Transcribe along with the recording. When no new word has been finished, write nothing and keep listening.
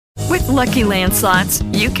Lucky Land Slots,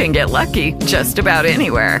 you can get lucky just about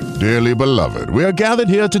anywhere. Dearly beloved, we are gathered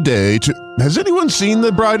here today to... Has anyone seen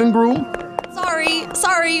the bride and groom?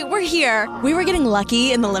 Sorry, we're here. We were getting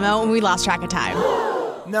lucky in the limo and we lost track of time.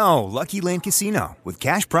 No, Lucky Land Casino, with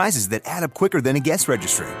cash prizes that add up quicker than a guest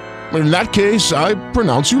registry. In that case, I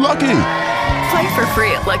pronounce you lucky. Play for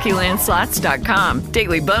free at LuckyLandSlots.com.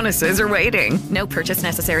 Daily bonuses are waiting. No purchase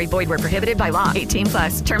necessary. Void where prohibited by law.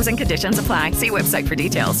 18+. Terms and conditions apply. See website for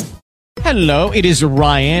details. Hello, it is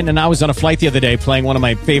Ryan, and I was on a flight the other day playing one of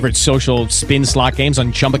my favorite social spin slot games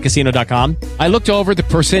on ChumbaCasino.com. I looked over at the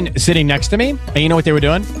person sitting next to me, and you know what they were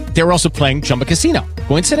doing? They were also playing Chumba Casino.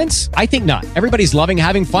 Coincidence? I think not. Everybody's loving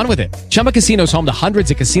having fun with it. Chumba Casino is home to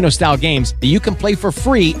hundreds of casino-style games that you can play for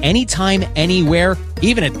free anytime, anywhere,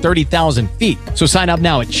 even at 30,000 feet. So sign up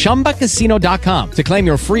now at ChumbaCasino.com to claim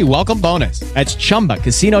your free welcome bonus. That's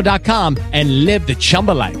ChumbaCasino.com and live the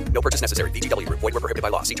Chumba life. No purchase necessary. VGW. Void where prohibited by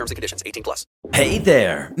law. See terms and conditions. 18+. Hey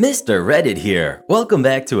there, Mr. Reddit here. Welcome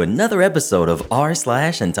back to another episode of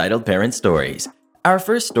r/Entitled Parent Stories. Our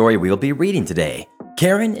first story we'll be reading today.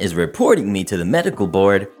 Karen is reporting me to the medical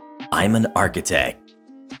board. I'm an architect.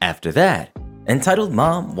 After that, entitled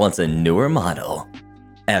Mom wants a newer model.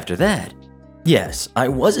 After that, yes, I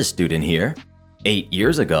was a student here 8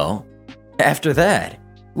 years ago. After that,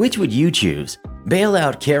 which would you choose? Bail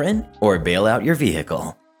out Karen or bail out your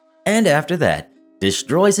vehicle? And after that,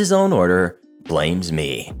 destroys his own order, blames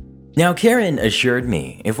me. Now Karen assured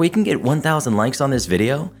me if we can get 1,000 likes on this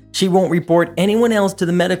video, she won't report anyone else to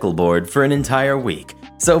the medical board for an entire week.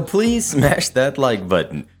 So please smash that like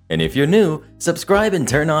button. And if you're new, subscribe and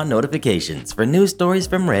turn on notifications for new stories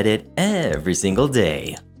from Reddit every single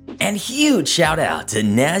day. And huge shout out to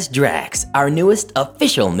Naz Drax, our newest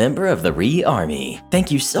official member of the Re-Army.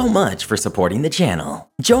 Thank you so much for supporting the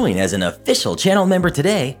channel. Join as an official channel member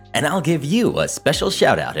today, and I'll give you a special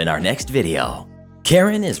shout out in our next video.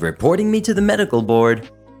 Karen is reporting me to the medical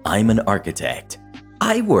board. I'm an architect.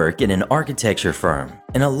 I work in an architecture firm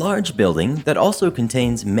in a large building that also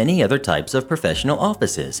contains many other types of professional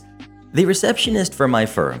offices. The receptionist for my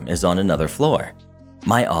firm is on another floor.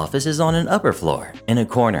 My office is on an upper floor, in a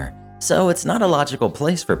corner, so it's not a logical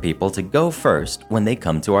place for people to go first when they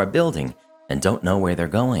come to our building and don't know where they're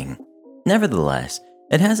going. Nevertheless,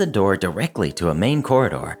 it has a door directly to a main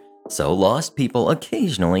corridor, so lost people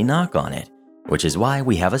occasionally knock on it, which is why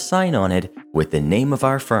we have a sign on it with the name of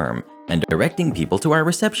our firm and directing people to our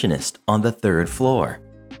receptionist on the 3rd floor.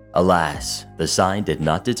 Alas, the sign did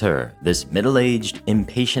not deter this middle-aged,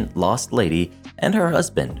 impatient lost lady and her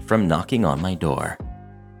husband from knocking on my door.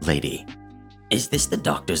 Lady: Is this the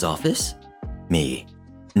doctor's office? Me: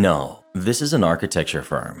 No, this is an architecture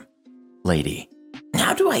firm. Lady: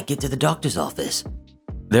 How do I get to the doctor's office?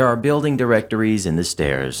 There are building directories in the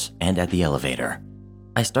stairs and at the elevator.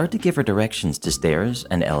 I start to give her directions to stairs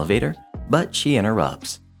and elevator, but she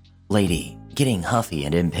interrupts. Lady, getting huffy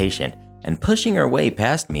and impatient and pushing her way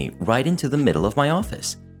past me right into the middle of my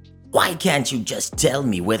office. Why can't you just tell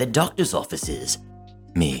me where the doctor's office is?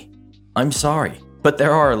 Me: I'm sorry, but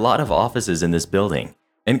there are a lot of offices in this building,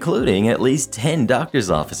 including at least 10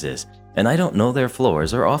 doctor's offices, and I don't know their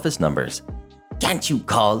floors or office numbers. Can't you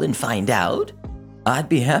call and find out? I'd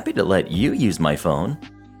be happy to let you use my phone.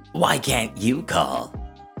 Why can't you call?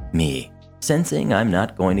 Me, sensing I'm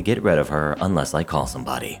not going to get rid of her unless I call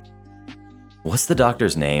somebody. What's the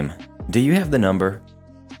doctor's name? Do you have the number?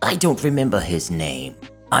 I don't remember his name.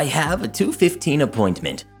 I have a 2:15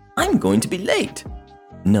 appointment. I'm going to be late.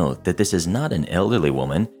 Note that this is not an elderly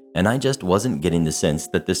woman, and I just wasn't getting the sense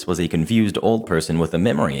that this was a confused old person with a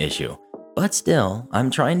memory issue. But still,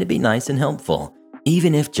 I'm trying to be nice and helpful,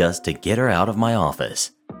 even if just to get her out of my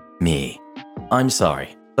office. Me: I'm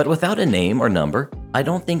sorry, but without a name or number, I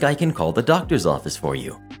don't think I can call the doctor's office for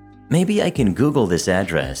you. Maybe I can Google this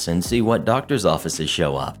address and see what doctor's offices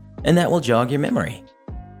show up, and that will jog your memory.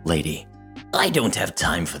 Lady: I don't have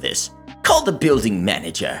time for this. Call the building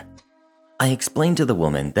manager. I explained to the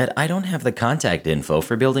woman that I don't have the contact info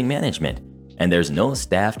for building management, and there's no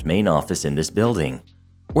staffed main office in this building.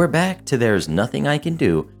 We're back to there's nothing I can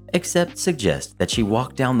do except suggest that she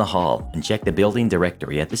walk down the hall and check the building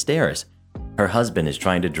directory at the stairs. Her husband is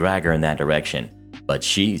trying to drag her in that direction, but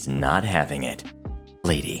she's not having it.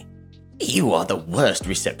 Lady: You are the worst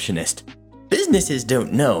receptionist. Businesses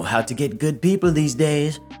don't know how to get good people these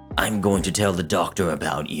days. I'm going to tell the doctor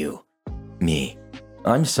about you. Me: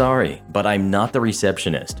 I'm sorry, but I'm not the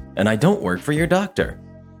receptionist, and I don't work for your doctor.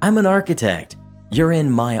 I'm an architect. You're in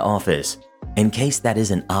my office. In case that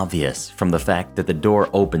isn't obvious from the fact that the door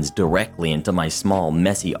opens directly into my small,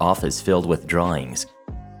 messy office filled with drawings.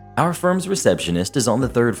 Our firm's receptionist is on the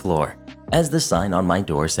 3rd floor, as the sign on my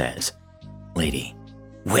door says. Lady: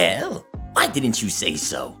 Well, why didn't you say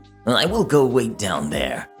so? I will go wait down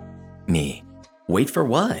there. Me: Wait for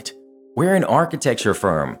what? We're an architecture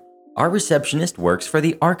firm. Our receptionist works for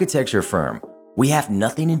the architecture firm. We have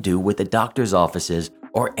nothing to do with the doctor's offices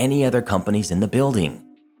or any other companies in the building.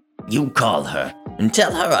 You call her and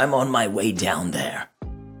tell her I'm on my way down there.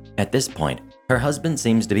 At this point, her husband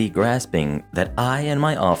seems to be grasping that I and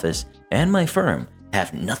my office and my firm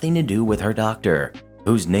have nothing to do with her doctor,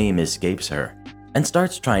 whose name escapes her, and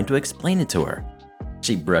starts trying to explain it to her.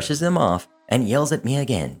 She brushes him off and yells at me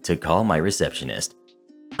again to call my receptionist.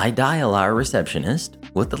 I dial our receptionist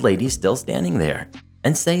with the lady still standing there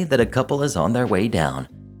and say that a couple is on their way down,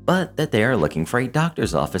 but that they are looking for a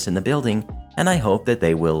doctor's office in the building, and I hope that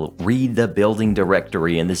they will read the building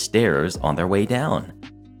directory in the stairs on their way down.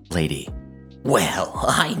 Lady: Well,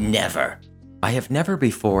 I never. I have never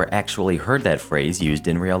before actually heard that phrase used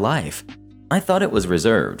in real life. I thought it was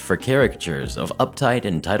reserved for caricatures of uptight,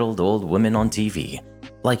 entitled old women on TV,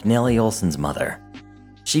 like Nellie Olson's mother.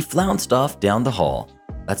 She flounced off down the hall.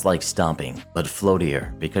 That's like stomping, but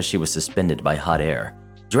floatier because she was suspended by hot air,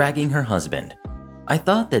 dragging her husband. I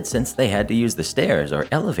thought that since they had to use the stairs or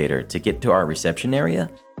elevator to get to our reception area,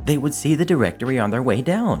 they would see the directory on their way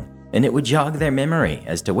down, and it would jog their memory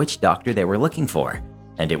as to which doctor they were looking for,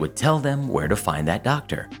 and it would tell them where to find that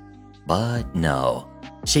doctor. But no,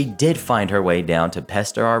 she did find her way down to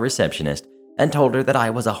pester our receptionist and told her that I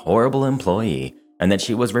was a horrible employee and that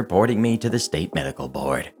she was reporting me to the state medical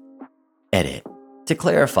board. Edit: To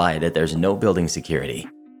clarify that there's no building security.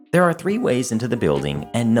 There are 3 ways into the building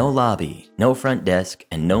and no lobby, no front desk,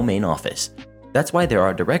 and no main office. That's why there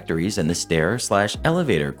are directories in the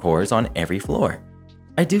stair/elevator cores on every floor.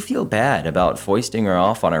 I do feel bad about foisting her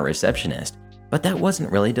off on our receptionist, but that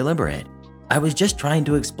wasn't really deliberate. I was just trying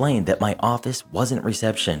to explain that my office wasn't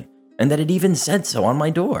reception, and that it even said so on my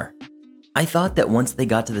door. I thought that once they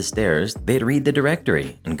got to the stairs, they'd read the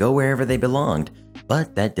directory and go wherever they belonged,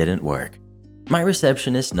 but that didn't work. My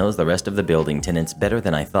receptionist knows the rest of the building tenants better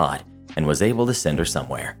than I thought, and was able to send her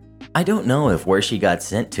somewhere. I don't know if where she got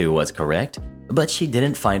sent to was correct, but she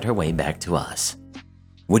didn't find her way back to us.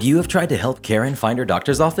 Would you have tried to help Karen find her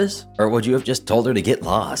doctor's office, or would you have just told her to get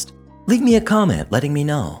lost? Leave me a comment letting me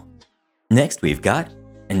know. Next we've got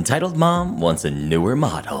Entitled Mom Wants a Newer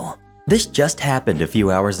Model. This just happened a few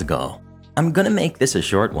hours ago. I'm gonna make this a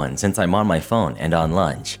short one since I'm on my phone and on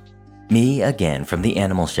lunch. Me again from the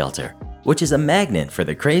animal shelter, which is a magnet for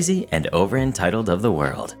the crazy and over-entitled of the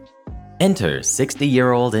world. Enter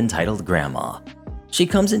 60-year-old entitled grandma. She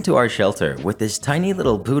comes into our shelter with this tiny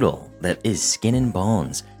little poodle that is skin and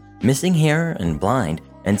bones, missing hair and blind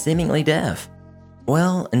and seemingly deaf.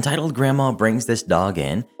 Well, entitled grandma brings this dog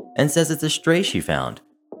in and says it's a stray she found.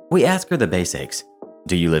 We ask her the basics.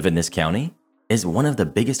 Do you live in this county? Is one of the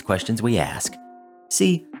biggest questions we ask.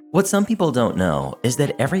 See, what some people don't know is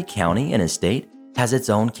that every county and state has its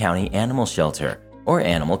own county animal shelter or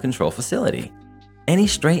animal control facility. Any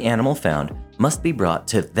stray animal found must be brought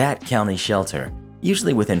to that county shelter,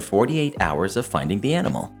 usually within 48 hours of finding the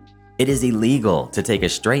animal. It is illegal to take a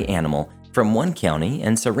stray animal from one county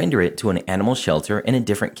and surrender it to an animal shelter in a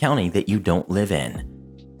different county that you don't live in.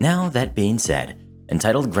 Now, that being said,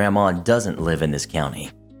 entitled grandma doesn't live in this county.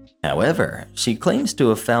 However, she claims to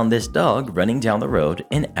have found this dog running down the road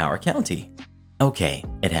in our county. Okay,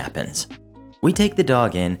 it happens. We take the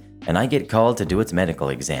dog in, and I get called to do its medical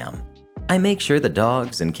exam. I make sure the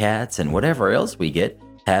dogs and cats and whatever else we get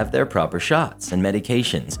have their proper shots and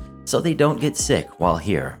medications so they don't get sick while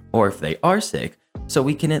here, or if they are sick, so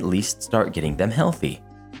we can at least start getting them healthy.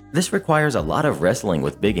 This requires a lot of wrestling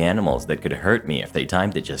with big animals that could hurt me if they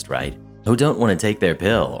timed it just right, who don't want to take their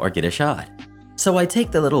pill or get a shot. So I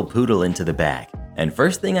take the little poodle into the back, and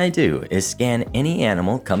first thing I do is scan any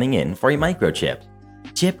animal coming in for a microchip.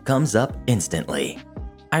 Chip comes up instantly.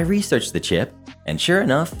 I research the chip, and sure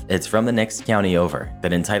enough, it's from the next county over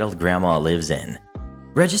that entitled grandma lives in.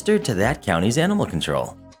 Registered to that county's animal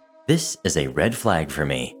control. This is a red flag for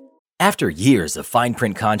me. After years of fine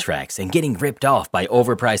print contracts and getting ripped off by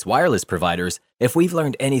overpriced wireless providers, if we've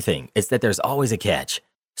learned anything, it's that there's always a catch.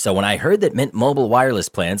 So when I heard that Mint Mobile wireless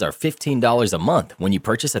plans are $15 a month when you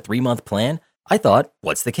purchase a 3-month plan, I thought,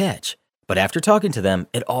 what's the catch? But after talking to them,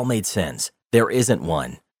 it all made sense. There isn't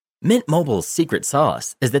one. Mint Mobile's secret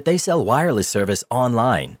sauce is that they sell wireless service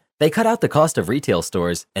online. They cut out the cost of retail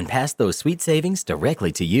stores and pass those sweet savings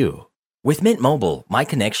directly to you. With Mint Mobile, my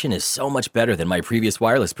connection is so much better than my previous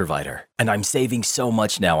wireless provider, and I'm saving so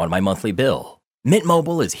much now on my monthly bill. Mint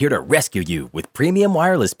Mobile is here to rescue you with premium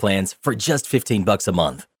wireless plans for just $15 a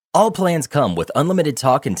month. All plans come with unlimited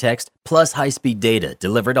talk and text plus high-speed data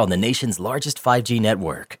delivered on the nation's largest 5G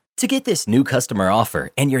network. To get this new customer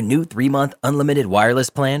offer and your new 3-month unlimited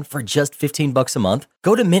wireless plan for just $15 a month,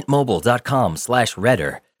 go to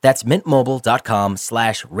mintmobile.com/redder. That's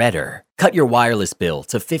mintmobile.com/redder. Cut your wireless bill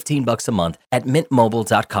to $15 a month at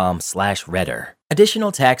mintmobile.com/redder.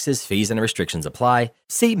 Additional taxes, fees, and restrictions apply.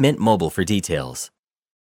 See Mint Mobile for details.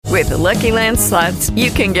 With the Lucky Land Slots,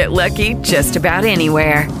 you can get lucky just about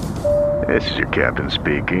anywhere. This is your captain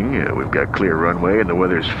speaking. We've got clear runway and the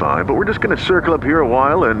weather's fine, but we're just going to circle up here a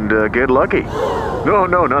while and get lucky.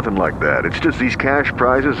 No, nothing like that. It's just these cash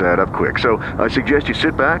prizes add up quick. So I suggest you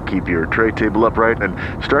sit back, keep your tray table upright, and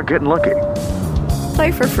start getting lucky.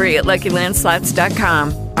 Play for free at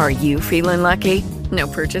LuckyLandSlots.com. Are you feeling lucky? No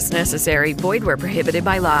purchase necessary. Void where prohibited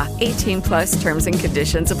by law. 18+ terms and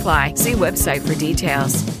conditions apply. See website for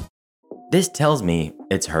details. This tells me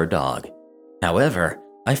it's her dog. However,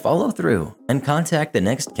 I follow through and contact the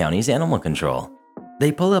next county's animal control.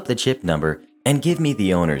 They pull up the chip number and give me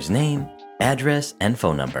the owner's name, address, and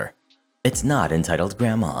phone number. It's not entitled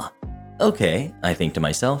Grandma. Okay, I think to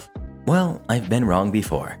myself, well, I've been wrong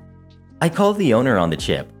before. I call the owner on the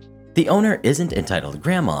chip. The owner isn't entitled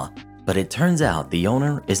Grandma, but it turns out the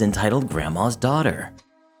owner is entitled Grandma's daughter.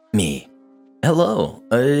 Me. Hello,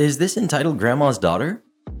 is this entitled Grandma's daughter?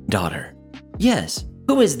 Daughter. Yes,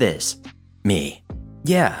 who is this? Me.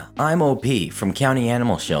 Yeah, I'm OP from County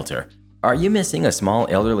Animal Shelter. Are you missing a small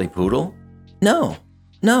elderly poodle? No,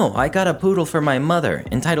 I got a poodle for my mother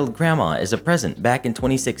entitled Grandma as a present back in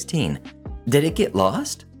 2016. Did it get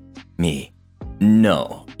lost? Me.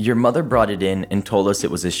 No, your mother brought it in and told us it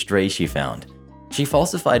was a stray she found. She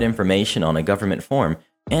falsified information on a government form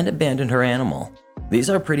and abandoned her animal. These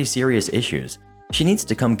are pretty serious issues. She needs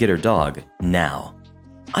to come get her dog now.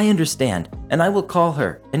 I understand, and I will call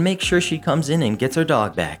her and make sure she comes in and gets her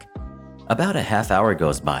dog back. About a half hour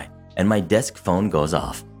goes by, and my desk phone goes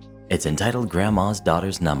off. It's entitled Grandma's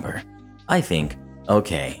daughter's number. I think,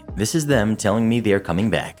 okay, this is them telling me they're coming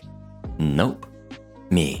back. Nope.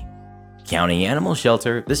 Me. County Animal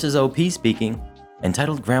Shelter, this is OP speaking.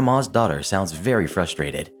 Entitled Grandma's daughter sounds very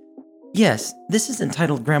frustrated. Yes, this is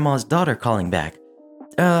entitled Grandma's daughter calling back.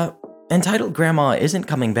 Entitled Grandma isn't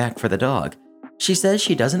coming back for the dog. She says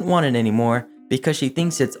she doesn't want it anymore because she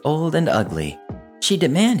thinks it's old and ugly. She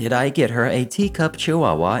demanded I get her a teacup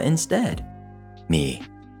chihuahua instead. Me.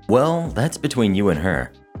 Well, that's between you and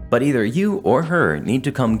her. But either you or her need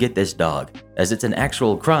to come get this dog, as it's an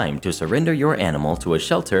actual crime to surrender your animal to a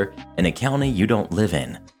shelter in a county you don't live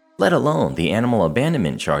in, let alone the animal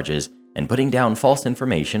abandonment charges and putting down false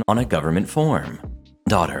information on a government form.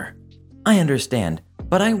 Daughter. I understand,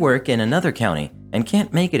 but I work in another county and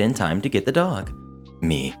can't make it in time to get the dog.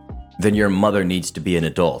 Me. Then your mother needs to be an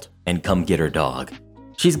adult and come get her dog.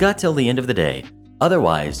 She's got till the end of the day.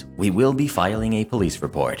 Otherwise, we will be filing a police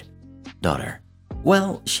report. Daughter.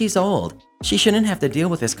 Well, she's old. She shouldn't have to deal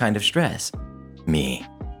with this kind of stress. Me.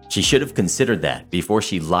 She should have considered that before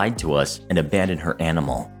she lied to us and abandoned her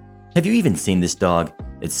animal. Have you even seen this dog?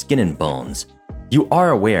 It's skin and bones. You are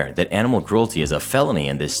aware that animal cruelty is a felony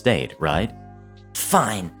in this state, right?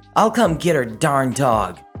 Fine. I'll come get her darn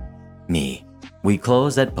dog. Me. We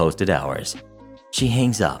close at posted hours. She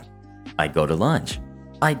hangs up. I go to lunch.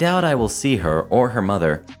 I doubt I will see her or her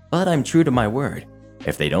mother, but I'm true to my word.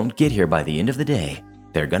 If they don't get here by the end of the day,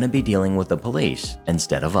 they're gonna be dealing with the police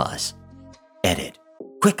instead of us. Edit.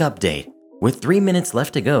 Quick update. With 3 minutes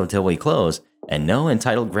left to go till we close, and no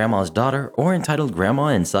entitled Grandma's daughter or entitled Grandma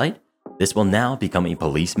in sight, this will now become a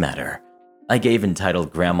police matter. I gave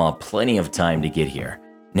entitled Grandma plenty of time to get here.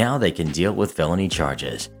 Now they can deal with felony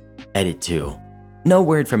charges. Edit 2. No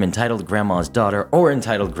word from entitled Grandma's daughter or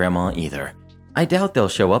entitled Grandma either. I doubt they'll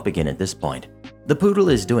show up again at this point. The poodle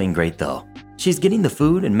is doing great though. She's getting the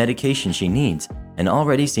food and medication she needs and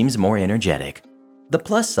already seems more energetic. The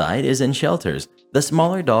plus side is in shelters, the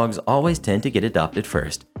smaller dogs always tend to get adopted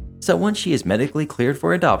first. So once she is medically cleared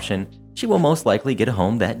for adoption, she will most likely get a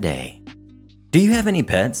home that day. Do you have any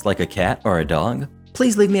pets like a cat or a dog?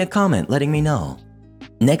 Please leave me a comment letting me know.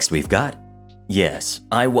 Next we've got, yes,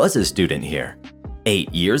 I was a student here.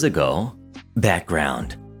 8 years ago.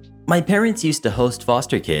 Background. My parents used to host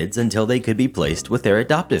foster kids until they could be placed with their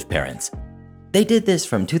adoptive parents. They did this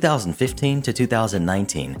from 2015 to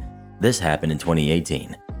 2019. This happened in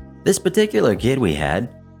 2018. This particular kid we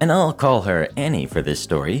had, and I'll call her Annie for this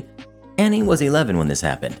story, Annie was 11 when this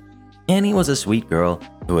happened. Annie was a sweet girl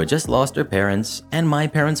who had just lost her parents, and my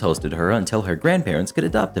parents hosted her until her grandparents could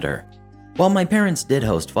adopt her. While my parents did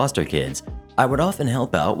host foster kids, I would often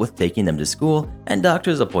help out with taking them to school and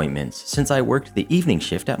doctor's appointments since I worked the evening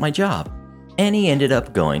shift at my job. Annie ended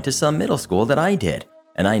up going to some middle school that I did,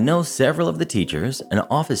 and I know several of the teachers and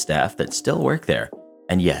office staff that still work there.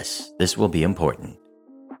 And yes, this will be important.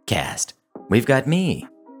 Cast. We've got me.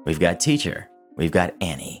 We've got teacher. We've got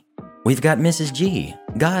Annie. We've got Mrs. G,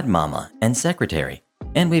 godmama and secretary.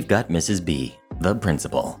 And we've got Mrs. B, the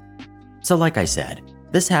principal. So like I said,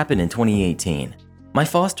 this happened in 2018. My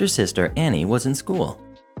foster sister Annie was in school.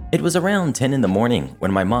 It was around 10 in the morning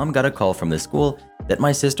when my mom got a call from the school that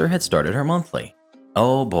my sister had started her monthly.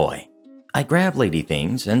 Oh boy. I grab lady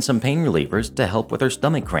things and some pain relievers to help with her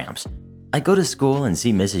stomach cramps. I go to school and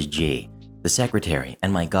see Mrs. G, the secretary,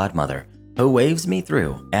 and my godmother, who waves me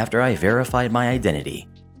through after I verified my identity.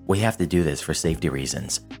 We have to do this for safety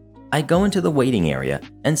reasons. I go into the waiting area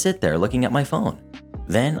and sit there looking at my phone.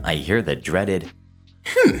 Then I hear the dreaded,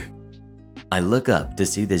 I look up to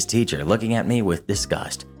see this teacher looking at me with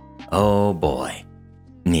disgust. Oh boy.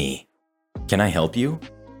 Me. Can I help you?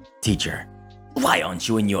 Teacher. Why aren't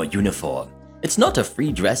you in your uniform? It's not a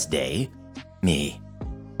free dress day. Me.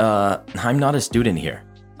 I'm not a student here.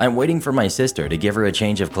 I'm waiting for my sister to give her a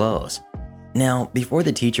change of clothes. Now, before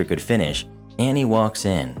the teacher could finish, Annie walks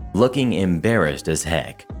in, looking embarrassed as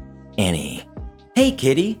heck. Annie. Hey,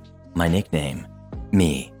 kitty. My nickname.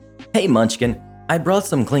 Me. Hey, Munchkin. I brought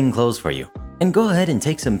some clean clothes for you. And go ahead and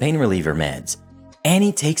take some pain reliever meds.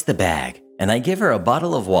 Annie takes the bag, and I give her a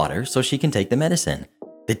bottle of water so she can take the medicine.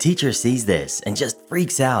 The teacher sees this and just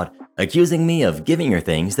freaks out, accusing me of giving her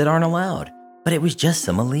things that aren't allowed. But it was just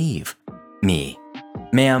some Aleve. Me.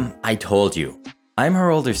 Ma'am, I told you. I'm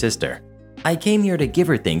her older sister. I came here to give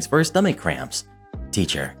her things for her stomach cramps.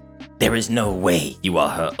 Teacher. There is no way you are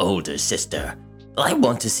her older sister. I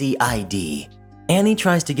want to see ID. Annie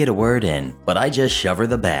tries to get a word in, but I just shove her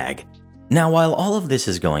the bag. Now, while all of this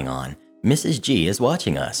is going on, Mrs. G is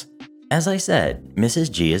watching us. As I said,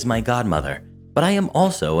 Mrs. G is my godmother, but I am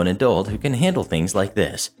also an adult who can handle things like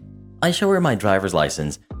this. I show her my driver's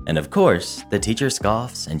license, and of course, the teacher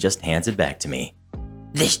scoffs and just hands it back to me.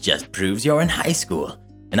 This just proves you're in high school,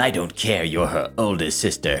 and I don't care you're her older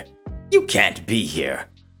sister. You can't be here.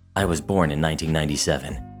 I was born in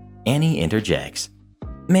 1997. Annie interjects.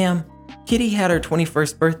 Ma'am, Kitty had her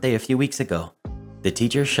 21st birthday a few weeks ago. The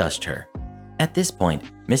teacher shushed her. At this point,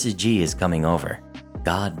 Mrs. G is coming over.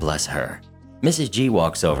 God bless her. Mrs. G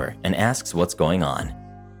walks over and asks what's going on.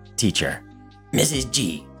 Teacher. Mrs.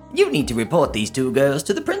 G, you need to report these two girls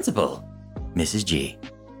to the principal. Mrs. G.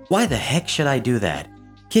 Why the heck should I do that?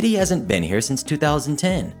 Kitty hasn't been here since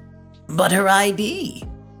 2010. But her ID.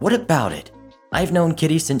 What about it? I've known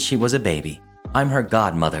Kitty since she was a baby. I'm her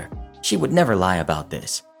godmother. She would never lie about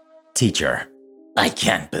this. Teacher. I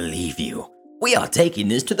can't believe you. We are taking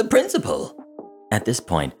this to the principal. At this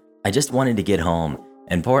point, I just wanted to get home,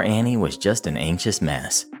 and poor Annie was just an anxious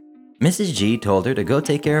mess. Mrs. G told her to go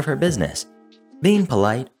take care of her business. Being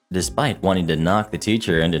polite, despite wanting to knock the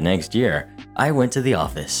teacher into next year, I went to the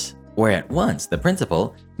office, where at once the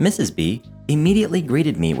principal, Mrs. B, immediately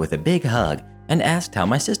greeted me with a big hug and asked how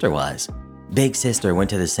my sister was. Big sister went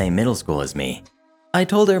to the same middle school as me. I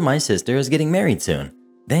told her my sister is getting married soon.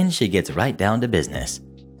 Then she gets right down to business.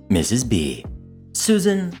 Mrs. B.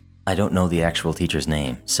 Susan. I don't know the actual teacher's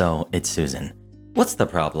name, so it's Susan. What's the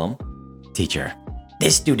problem? Teacher.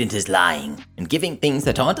 This student is lying and giving things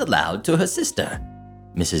that aren't allowed to her sister.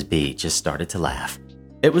 Mrs. B just started to laugh.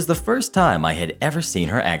 It was the first time I had ever seen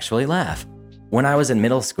her actually laugh. When I was in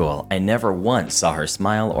middle school, I never once saw her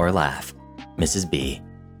smile or laugh. Mrs. B.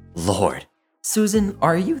 Lord, Susan,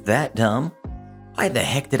 are you that dumb? Why the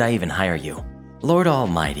heck did I even hire you? Lord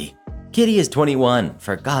Almighty. Kitty is 21,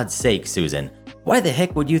 for God's sake, Susan. Why the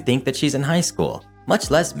heck would you think that she's in high school, much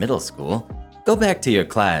less middle school? Go back to your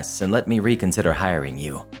class and let me reconsider hiring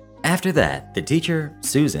you. After that, the teacher,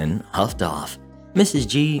 Susan, huffed off. Mrs.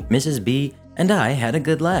 G, Mrs. B, and I had a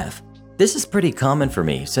good laugh. This is pretty common for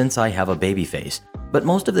me since I have a baby face, but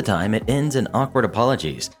most of the time it ends in awkward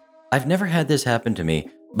apologies. I've never had this happen to me,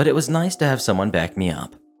 but it was nice to have someone back me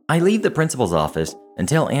up. I leave the principal's office and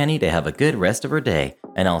tell Annie to have a good rest of her day,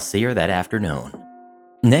 and I'll see her that afternoon.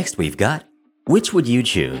 Next we've got, which would you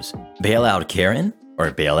choose? Bail out Karen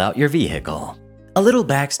or bail out your vehicle? A little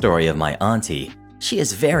backstory of my auntie. She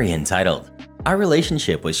is very entitled. Our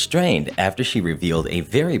relationship was strained after she revealed a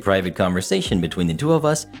very private conversation between the two of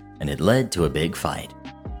us, and it led to a big fight.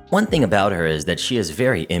 One thing about her is that she is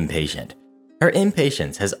very impatient. Her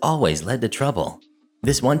impatience has always led to trouble.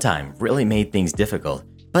 This one time really made things difficult,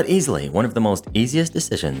 but easily one of the most easiest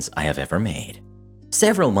decisions I have ever made.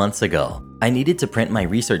 Several months ago, I needed to print my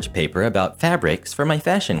research paper about fabrics for my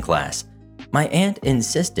fashion class. My aunt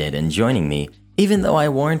insisted in joining me, even though I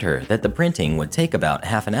warned her that the printing would take about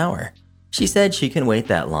half an hour. She said she can wait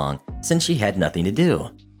that long since she had nothing to do.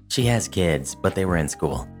 She has kids, but they were in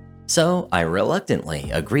school. So I reluctantly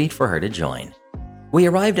agreed for her to join. We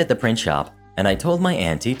arrived at the print shop, and I told my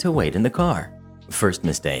auntie to wait in the car. First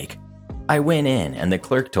mistake. I went in, and the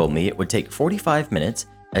clerk told me it would take 45 minutes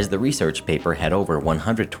as the research paper had over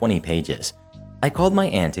 120 pages. I called my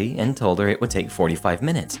auntie and told her it would take 45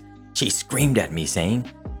 minutes. She screamed at me saying,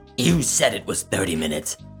 "You said it was 30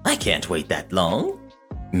 minutes. I can't wait that long."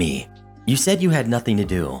 Me, you said you had nothing to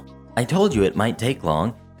do. I told you it might take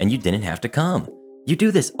long and you didn't have to come. You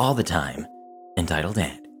do this all the time. Entitled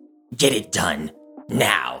Aunt, get it done,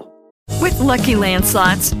 now. With Lucky Land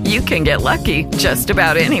Slots, you can get lucky just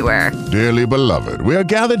about anywhere. Dearly beloved, we are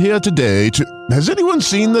gathered here today to... Has anyone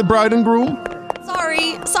seen the bride and groom?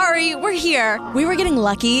 Sorry, we're here. We were getting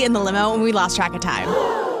lucky in the limo and we lost track of time.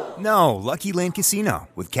 No, Lucky Land Casino,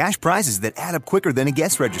 with cash prizes that add up quicker than a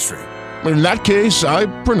guest registry. In that case, I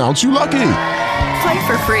pronounce you lucky. Play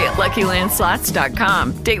for free at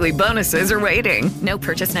LuckyLandSlots.com. Daily bonuses are waiting. No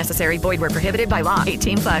purchase necessary. Void where prohibited by law.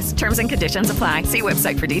 18+. Terms and conditions apply. See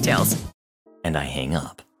website for details. And I hang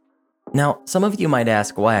up. Now, some of you might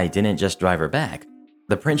ask why I didn't just drive her back.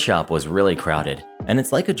 The print shop was really crowded, and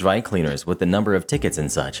it's like a dry cleaner's with the number of tickets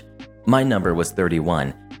and such. My number was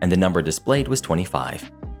 31, and the number displayed was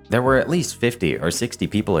 25. There were at least 50 or 60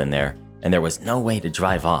 people in there, and there was no way to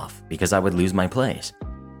drive off because I would lose my place.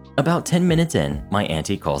 About 10 minutes in, my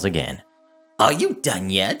auntie calls again. "Are you done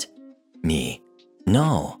yet?" Me,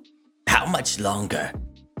 "No." "How much longer?"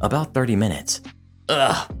 "About 30 minutes."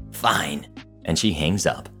 "Ugh, fine." And she hangs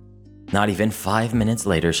up. Not even 5 minutes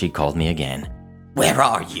later, she called me again. "Where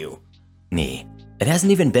are you?" Me, "It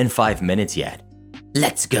hasn't even been 5 minutes yet."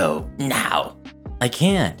 "Let's go, now." "I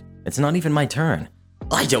can't. It's not even my turn."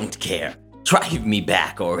 "I don't care. Drive me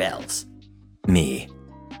back or else." Me,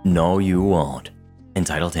 "No, you won't."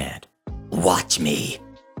 Entitled Aunt, "Watch me."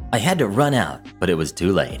 I had to run out, but it was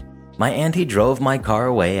too late. My auntie drove my car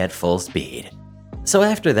away at full speed. So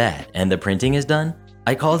after that, and the printing is done,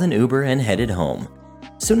 I called an Uber and headed home.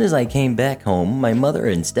 Soon as I came back home, my mother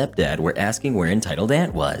and stepdad were asking where Entitled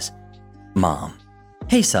Aunt was. Mom,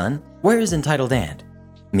 "Hey son, where is Entitled Aunt?"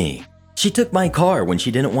 Me, "She took my car when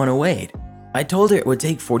she didn't want to wait. I told her it would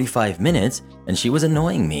take 45 minutes and she was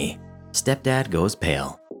annoying me." Stepdad goes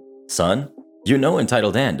pale. "Son, you know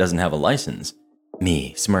Entitled Aunt doesn't have a license."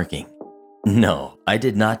 Me, smirking. "No, I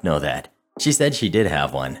did not know that. She said she did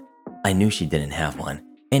have one." I knew she didn't have one.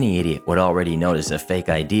 Any idiot would already notice a fake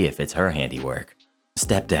ID if it's her handiwork.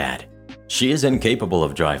 Stepdad, "She is incapable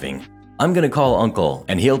of driving. I'm gonna call Uncle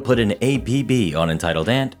and he'll put an APB on Entitled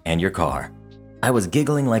Aunt and your car." I was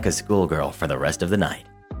giggling like a schoolgirl for the rest of the night.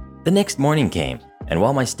 The next morning came, and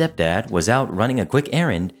while my stepdad was out running a quick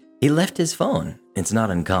errand, he left his phone. It's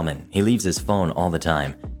not uncommon. He leaves his phone all the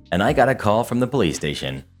time. And I got a call from the police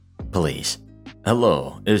station. Police,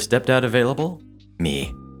 "Hello, is stepdad available?"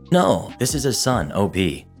 Me, "No, this is his son,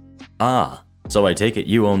 OP." "Ah, so I take it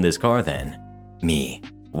you own this car then." Me,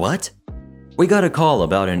 "What?" "We got a call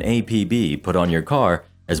about an APB put on your car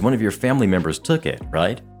as one of your family members took it,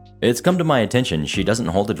 right? It's come to my attention she doesn't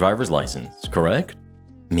hold a driver's license, correct?"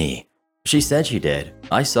 Me, "She said she did.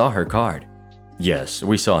 I saw her card." "Yes,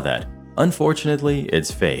 we saw that. Unfortunately,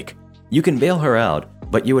 it's fake. You can bail her out,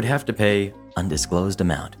 but you would have to pay undisclosed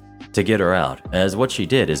amount to get her out, as what she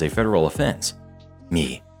did is a federal offense."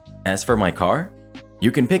 Me, "As for my car,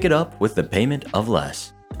 you can pick it up with the payment of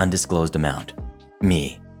less, undisclosed amount."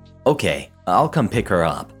 Me, "Okay, I'll come pick her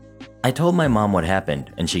up." I told my mom what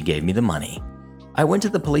happened, and she gave me the money. I went to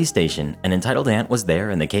the police station, and Entitled Aunt was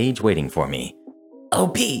there in the cage waiting for me.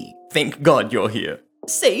 "OP, thank God you're here.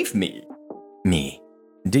 Save me." Me,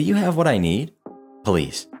 "Do you have what I need?"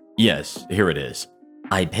 Police, "Yes, here it is."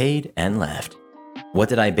 I paid and left. What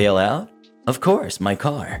did I bail out? Of course, my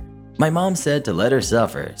car. My mom said to let her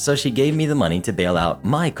suffer, so she gave me the money to bail out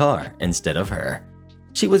my car instead of her.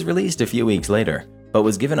 She was released a few weeks later, but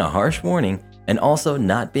was given a harsh warning and also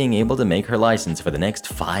not being able to make her license for the next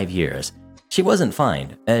 5 years. She wasn't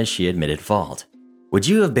fined, as she admitted fault. Would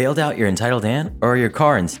you have bailed out your Entitled Aunt or your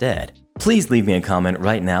car instead? Please leave me a comment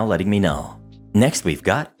right now letting me know. Next we've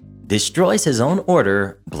got, destroys his own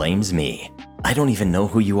order, blames me. I don't even know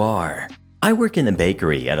who you are. I work in the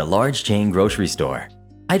bakery at a large chain grocery store.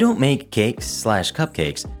 I don't make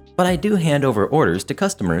cakes/cupcakes, but I do hand over orders to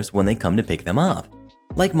customers when they come to pick them up.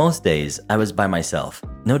 Like most days, I was by myself,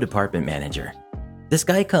 no department manager. This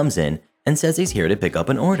guy comes in and says he's here to pick up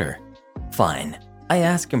an order. Fine. I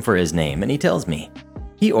ask him for his name and he tells me.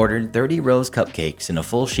 He ordered 30 rose cupcakes in a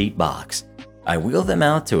full sheet box. I wheel them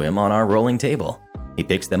out to him on our rolling table. He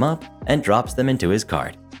picks them up and drops them into his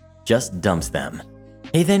cart. Just dumps them.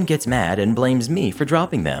 He then gets mad and blames me for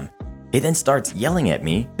dropping them. He then starts yelling at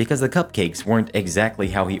me because the cupcakes weren't exactly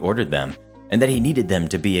how he ordered them, and that he needed them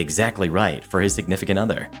to be exactly right for his significant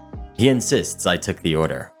other. He insists I took the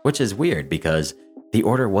order, which is weird because the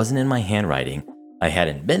order wasn't in my handwriting. I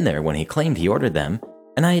hadn't been there when he claimed he ordered them,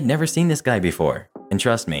 and I had never seen this guy before. And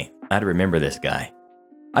trust me, I'd remember this guy.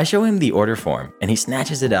 I show him the order form, and he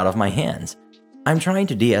snatches it out of my hands. I'm trying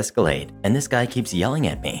to de-escalate, and this guy keeps yelling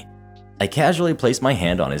at me. I casually place my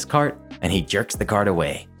hand on his cart, and he jerks the cart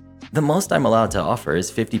away. The most I'm allowed to offer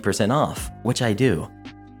is 50% off, which I do.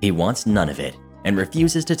 He wants none of it, and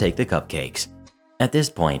refuses to take the cupcakes. At this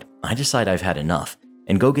point, I decide I've had enough,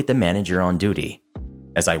 and go get the manager on duty.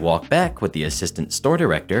 As I walk back with the assistant store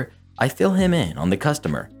director, I fill him in on the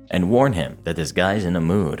customer and warn him that this guy's in a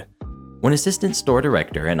mood. When assistant store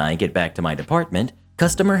director and I get back to my department,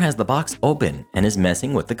 customer has the box open and is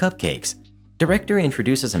messing with the cupcakes. Director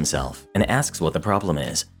introduces himself and asks what the problem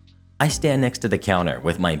is. I stand next to the counter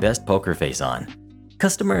with my best poker face on.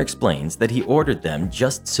 Customer explains that he ordered them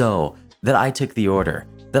just so, that I took the order,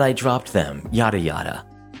 that I dropped them, yada yada.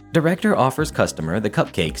 Director offers customer the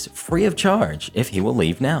cupcakes free of charge if he will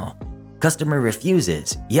leave now. Customer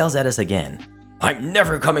refuses, yells at us again, "I'm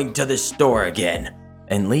never coming to this store again,"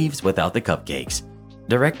 and leaves without the cupcakes.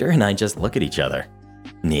 Director and I just look at each other.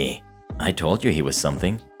 Nee, I told you he was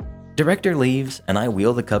something. Director leaves and I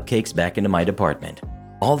wheel the cupcakes back into my department.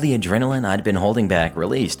 All the adrenaline I'd been holding back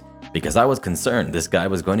released because I was concerned this guy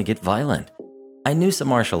was going to get violent. I knew some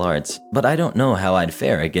martial arts, but I don't know how I'd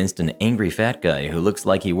fare against an angry fat guy who looks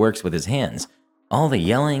like he works with his hands. All the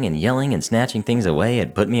yelling and snatching things away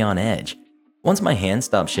had put me on edge. Once my hand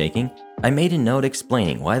stopped shaking, I made a note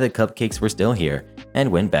explaining why the cupcakes were still here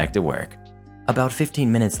and went back to work. About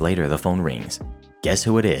 15 minutes later, the phone rings. Guess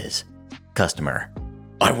who it is? Customer.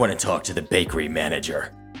 "I want to talk to the bakery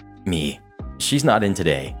manager." Me. "She's not in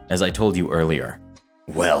today, as I told you earlier."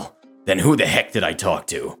 "Well, then who the heck did I talk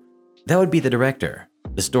to?" "That would be the director,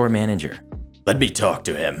 the store manager." "Let me talk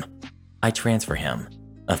to him." I transfer him.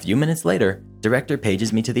 A few minutes later, director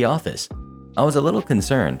pages me to the office. I was a little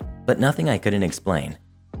concerned, but nothing I couldn't explain.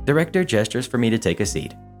 Director gestures for me to take a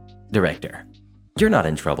seat. Director. "You're not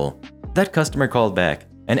in trouble. That customer called back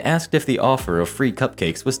and asked if the offer of free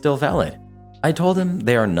cupcakes was still valid. I told him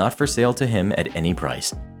they are not for sale to him at any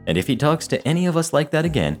price, and if he talks to any of us like that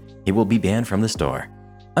again, he will be banned from the store.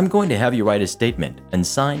 I'm going to have you write a statement and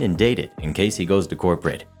sign and date it in case he goes to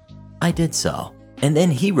corporate." I did so, and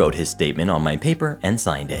then he wrote his statement on my paper and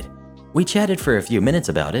signed it. We chatted for a few minutes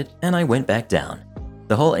about it, and I went back down.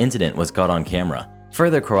 The whole incident was caught on camera,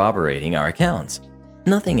 further corroborating our accounts.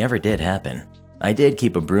 Nothing ever did happen. I did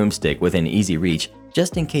keep a broomstick within easy reach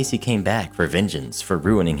just in case he came back for vengeance for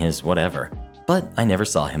ruining his whatever, but I never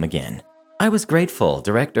saw him again. I was grateful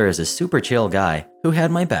director is a super chill guy who had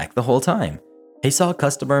my back the whole time. He saw a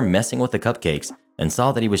customer messing with the cupcakes and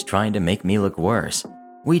saw that he was trying to make me look worse.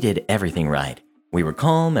 We did everything right. We were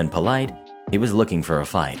calm and polite. He was looking for a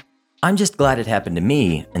fight. I'm just glad it happened to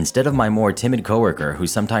me instead of my more timid coworker who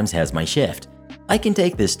sometimes has my shift. I can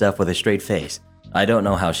take this stuff with a straight face. I don't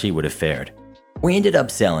know how she would have fared. We ended up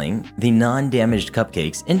selling the non-damaged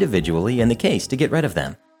cupcakes individually in the case to get rid of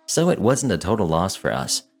them, so it wasn't a total loss for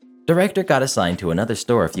us. Director got assigned to another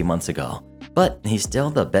store a few months ago, but he's still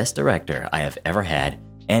the best director I have ever had,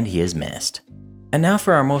 and he is missed. And now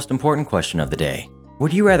for our most important question of the day.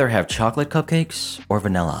 Would you rather have chocolate cupcakes or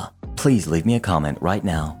vanilla? Please leave me a comment right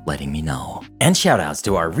now letting me know. And shoutouts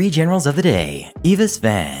to our regenerals of the day, Evis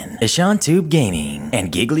Van, Ishantube Gaming,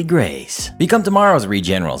 and Giggly Grace. Become tomorrow's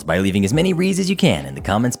regenerals by leaving as many reads as you can in the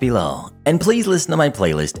comments below. And please listen to my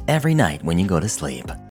playlist every night when you go to sleep.